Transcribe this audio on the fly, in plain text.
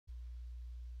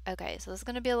Okay, so this is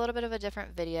going to be a little bit of a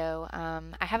different video.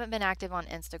 I haven't been active on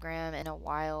Instagram in a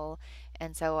while,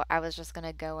 and so I was just going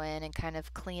to go in and kind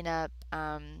of clean up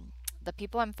the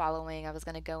people I'm following. I was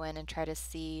going to go in and try to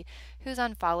see who's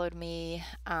unfollowed me,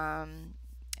 and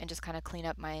just kind of clean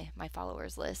up my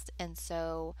followers list. And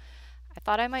so I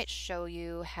thought I might show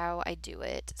you how I do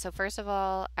it. So first of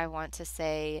all, I want to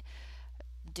say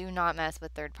do not mess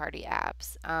with third-party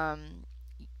apps.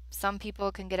 Some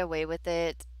people can get away with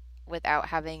it without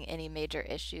having any major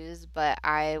issues, but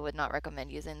I would not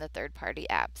recommend using the third-party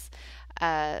apps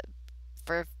uh,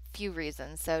 for a few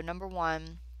reasons. So number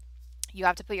one, you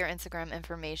have to put your Instagram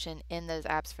information in those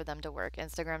apps for them to work.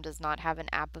 Instagram does not have an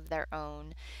app of their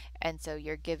own, and so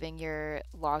you're giving your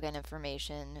login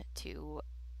information to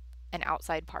an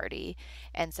outside party,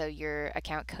 and so your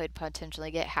account could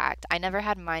potentially get hacked. I never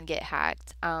had mine get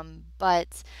hacked,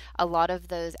 but a lot of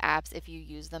those apps, if you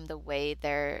use them the way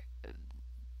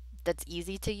that's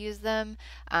easy to use them,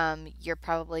 you're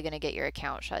probably going to get your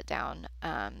account shut down.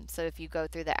 So if you go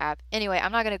through the app, anyway,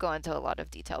 I'm not going to go into a lot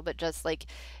of detail, but just like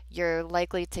you're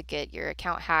likely to get your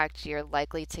account hacked, you're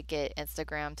likely to get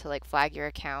Instagram to like flag your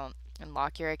account and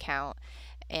lock your account.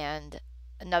 And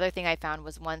another thing I found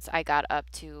was once I got up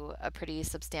to a pretty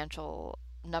substantial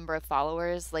number of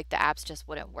followers, like the apps just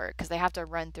wouldn't work because they have to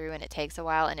run through and it takes a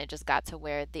while, and it just got to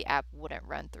where the app wouldn't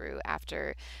run through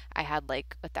after I had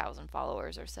like 1,000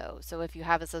 followers or so. So if you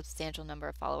have a substantial number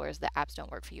of followers, the apps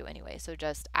don't work for you anyway. So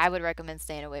just I would recommend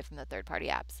staying away from the third party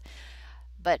apps.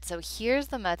 But so here's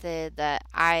the method that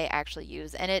I actually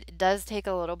use, and it does take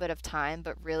a little bit of time,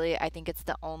 but really I think it's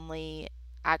the only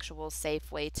actual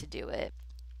safe way to do it.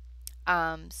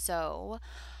 So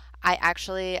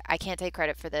I can't take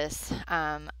credit for this.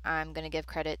 I'm gonna give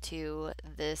credit to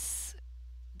this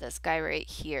guy right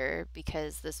here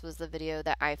because this was the video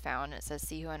that I found. It says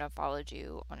see who unfollowed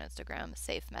you on Instagram,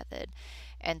 safe method.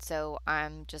 And so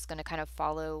I'm just gonna kind of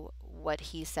follow what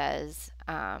he says.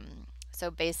 So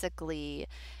basically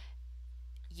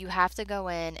you have to go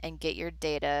in and get your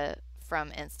data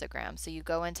from Instagram. So you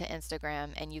go into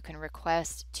Instagram and you can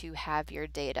request to have your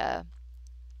data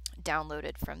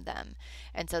downloaded from them.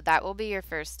 And so that will be your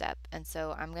first step. And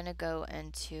so I'm going to go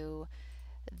into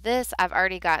this. I've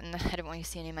already gotten, I don't want you to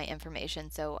see any of my information,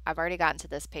 so I've already gotten to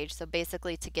this page. So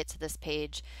basically to get to this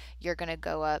page, you're going to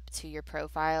go up to your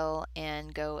profile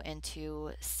and go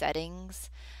into settings.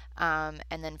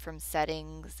 And then from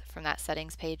settings, from that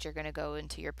settings page, you're going to go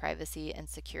into your privacy and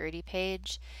security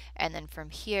page. And then from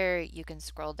here, you can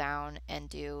scroll down and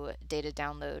do data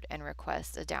download and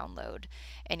request a download.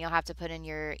 And you'll have to put in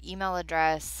your email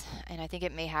address, and I think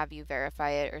it may have you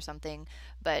verify it or something,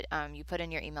 but you put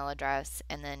in your email address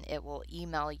and then it will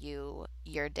email you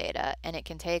your data. And it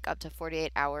can take up to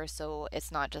 48 hours, so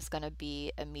it's not just going to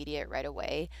be immediate right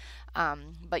away,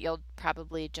 but you'll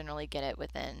probably generally get it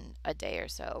within a day or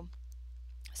so.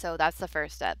 So that's the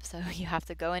first step. So you have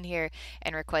to go in here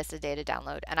and request a data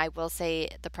download. And I will say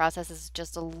the process is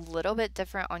just a little bit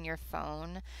different on your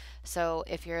phone. So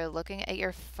if you're looking at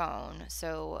your phone,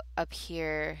 so up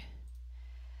here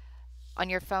on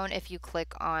your phone, if you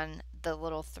click on the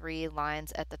little three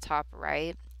lines at the top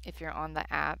right, if you're on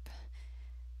the app,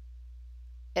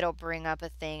 it'll bring up a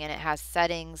thing and it has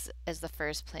settings as the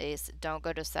first place. Don't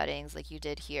go to settings like you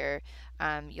did here.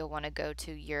 You'll want to go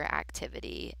to your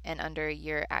activity, and under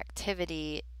your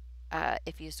activity,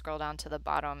 if you scroll down to the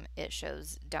bottom, it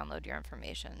shows download your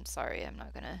information. Sorry, I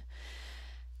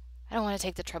don't want to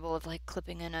take the trouble of like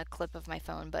clipping in a clip of my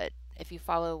phone, but if you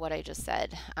follow what I just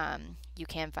said, you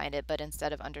can find it, but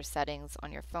instead of under settings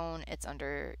on your phone, it's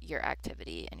under your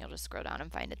activity, and you'll just scroll down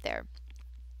and find it there.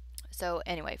 So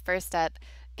anyway, first step,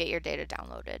 get your data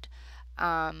downloaded.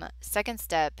 Second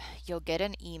step, you'll get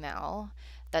an email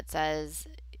that says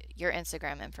your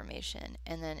Instagram information,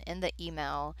 and then in the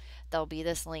email there'll be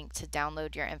this link to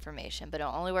download your information, but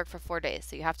it'll only work for 4 days.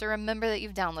 So you have to remember that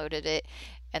you've downloaded it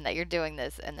and that you're doing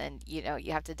this, and then you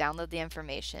have to download the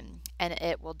information, and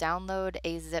it will download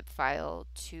a zip file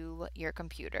to your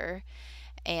computer.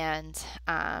 And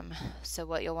so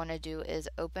what you'll want to do is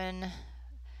open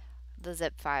the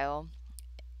zip file,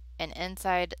 and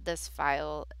inside this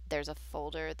file there's a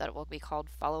folder that will be called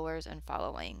followers and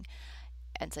following.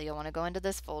 And so you'll want to go into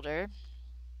this folder,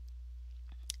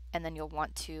 and then you'll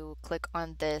want to click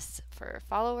on this for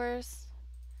followers,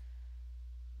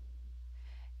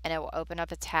 and it will open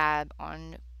up a tab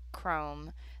on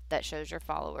Chrome that shows your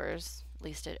followers. At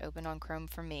least it opened on Chrome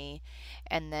for me.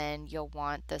 And then you'll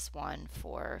want this one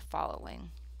for following.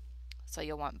 So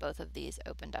you'll want both of these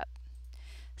opened up.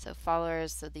 So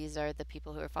followers, so these are the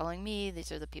people who are following me,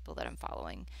 these are the people that I'm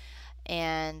following.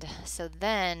 And so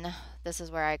then this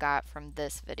is where I got from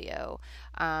this video.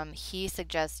 He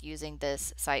suggests using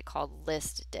this site called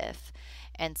list diff.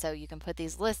 And so you can put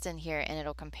these lists in here and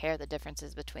it'll compare the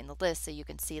differences between the lists so you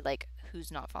can see like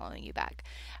who's not following you back.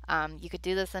 You could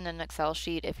do this in an Excel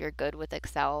sheet if you're good with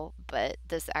Excel, but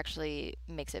this actually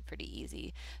makes it pretty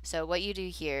easy. So what you do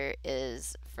here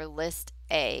is for list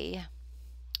A,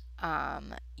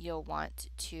 you'll want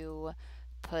to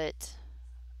put,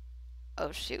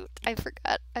 oh shoot, I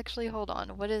forgot. Actually, hold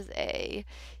on. What is A?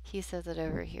 He says it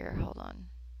over here. Hold on.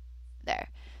 There.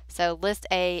 So list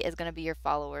A is going to be your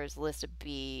followers. List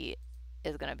B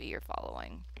is going to be your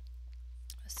following.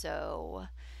 So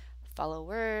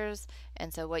followers.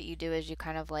 And so what you do is you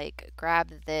kind of like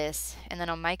grab this, and then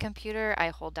on my computer, I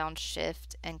hold down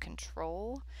Shift and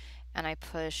Control, and I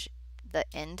push the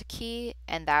end key,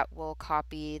 and that will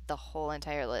copy the whole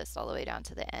entire list all the way down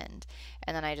to the end.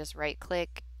 And then I just right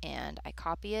click and I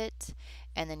copy it,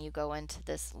 and then you go into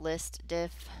this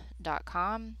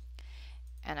listdiff.com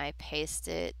and I paste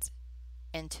it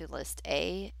into list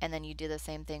A, and then you do the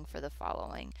same thing for the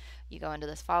following. You go into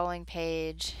this following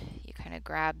page, you kind of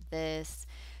grab this,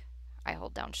 I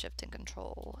hold down Shift and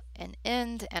Control and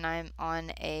End, and I'm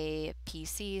on a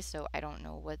PC, so I don't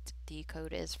know what the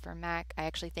code is for Mac. I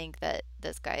actually think that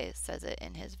this guy says it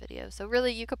in his video. So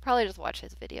really, you could probably just watch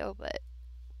his video, but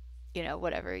you know,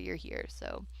 whatever, you're here,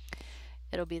 so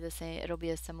it'll be the same, it'll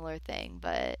be a similar thing,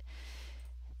 but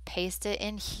paste it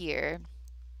in here.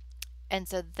 And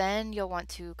so then you'll want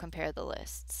to compare the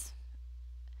lists.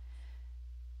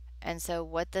 And so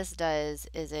what this does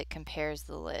is it compares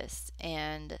the lists.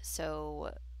 And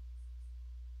so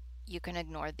you can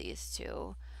ignore these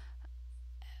two,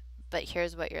 but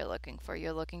here's what you're looking for.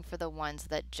 You're looking for the ones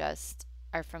that just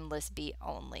are from list B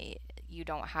only. You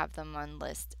don't have them on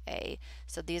list A.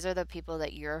 So these are the people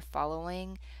that you're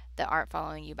following that aren't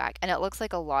following you back. And it looks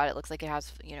like a lot. It looks like it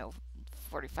has, you know,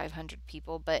 4,500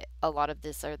 people, but a lot of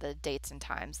this are the dates and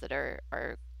times that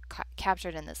are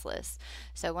captured in this list.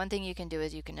 So one thing you can do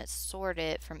is you can sort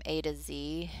it from A to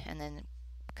Z and then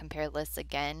compare lists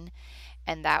again,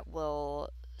 and that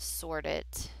will sort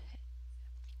it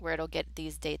where it'll get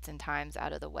these dates and times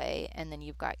out of the way, and then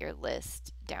you've got your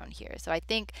list down here. So I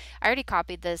think I already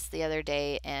copied this the other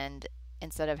day, and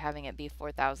instead of having it be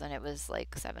 4,000, it was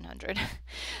like 700.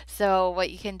 So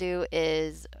what you can do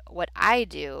is what I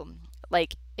do,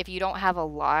 like if you don't have a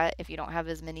lot, if you don't have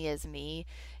as many as me,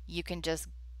 you can just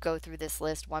go through this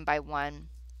list one by one,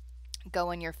 go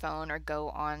on your phone or go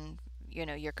on, you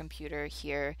know, your computer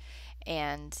here,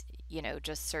 and you know,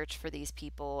 just search for these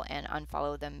people and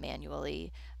unfollow them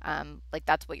manually. Like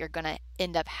that's what you're gonna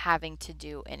end up having to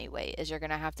do anyway, is you're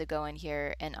gonna have to go in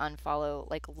here and unfollow,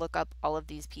 like look up all of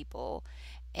these people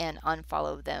and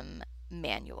unfollow them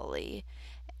manually.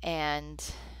 And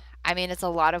I mean, it's a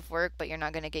lot of work, but you're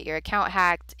not gonna get your account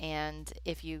hacked, and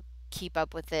if you keep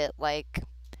up with it like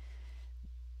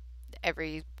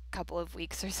every couple of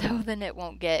weeks or so, then it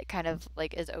won't get kind of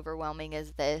like as overwhelming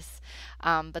as this.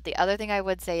 But the other thing I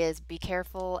would say is be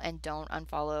careful and don't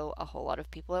unfollow a whole lot of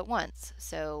people at once.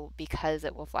 So because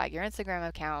it will flag your Instagram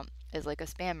account as like a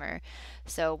spammer.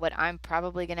 So what I'm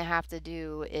probably going to have to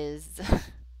do is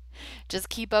just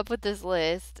keep up with this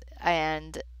list.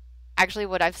 And actually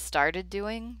what I've started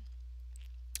doing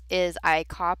is I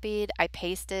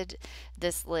pasted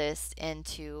this list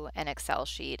into an Excel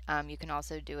sheet. You can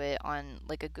also do it on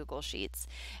like a Google Sheets.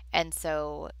 And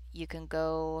so you can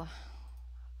go,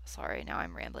 sorry, now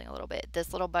I'm rambling a little bit.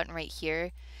 This little button right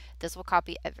here, this will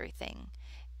copy everything.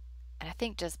 And I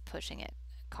think just pushing it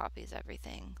copies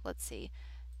everything. Let's see.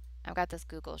 I've got this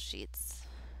Google Sheets.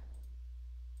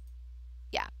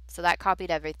 Yeah, so that copied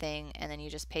everything, and then you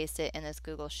just paste it in this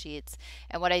Google Sheets.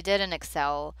 And what I did in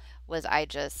Excel was I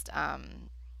just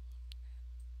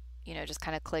you know, just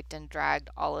kind of clicked and dragged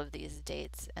all of these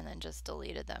dates and then just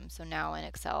deleted them. So now in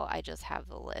Excel, I just have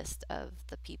the list of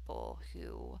the people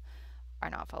who are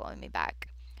not following me back.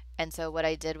 And so what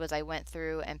I did was I went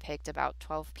through and picked about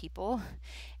 12 people,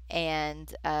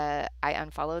 and I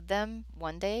unfollowed them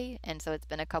one day. And so it's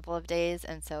been a couple of days.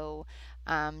 And so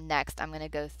next I'm going to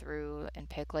go through and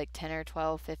pick like 10 or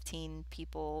 12, 15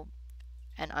 people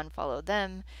and unfollow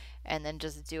them, and then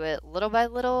just do it little by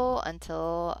little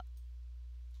until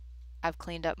I've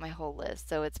cleaned up my whole list.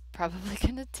 So it's probably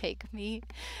going to take me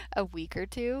a week or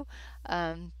two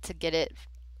to get it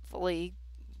fully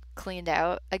cleaned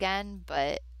out again.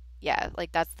 But yeah,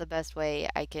 like that's the best way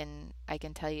I can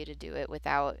tell you to do it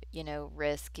without, you know,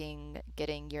 risking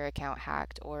getting your account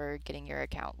hacked or getting your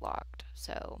account locked.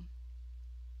 So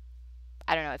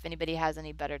I don't know if anybody has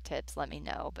any better tips, let me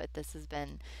know, but this has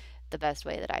been the best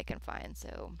way that I can find.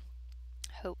 So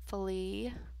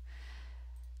Hopefully,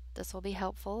 this will be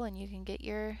helpful and you can get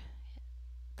your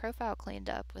profile cleaned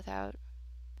up without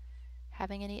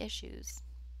having any issues.